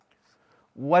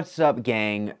What's up,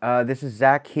 gang? This is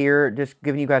Zach here, just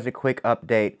giving you guys a quick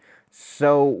update.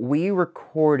 So, we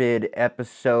recorded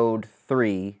episode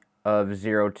 3 of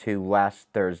Zero Two last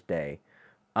Thursday.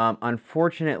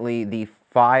 Unfortunately, the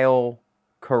file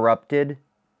corrupted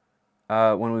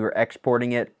when we were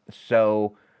exporting it,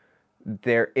 so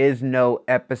there is no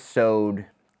episode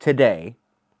today.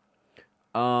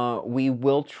 We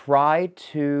will try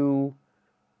to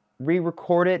re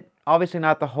record it. Obviously,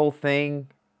 not the whole thing.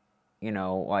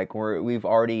 Like we've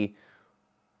already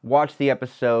watched the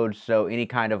episode, so any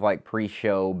kind of like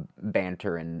pre-show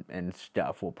banter and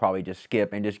stuff we'll probably just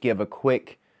skip and just give a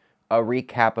quick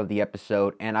recap of the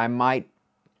episode. And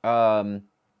um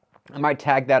I might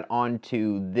tag that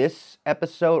onto this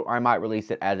episode, or I might release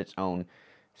it as its own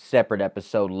separate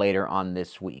episode later on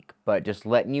this week. But just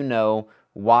letting you know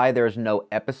why there's no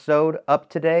episode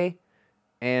up today,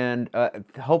 and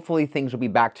hopefully things will be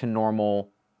back to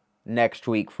normal next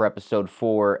week for episode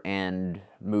 4 and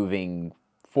moving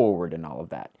forward and all of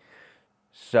that.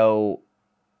 So,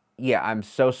 yeah, I'm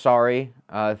so sorry.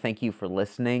 Thank you for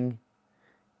listening,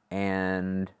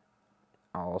 and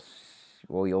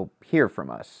you'll hear from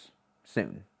us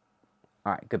soon.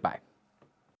 All right, goodbye.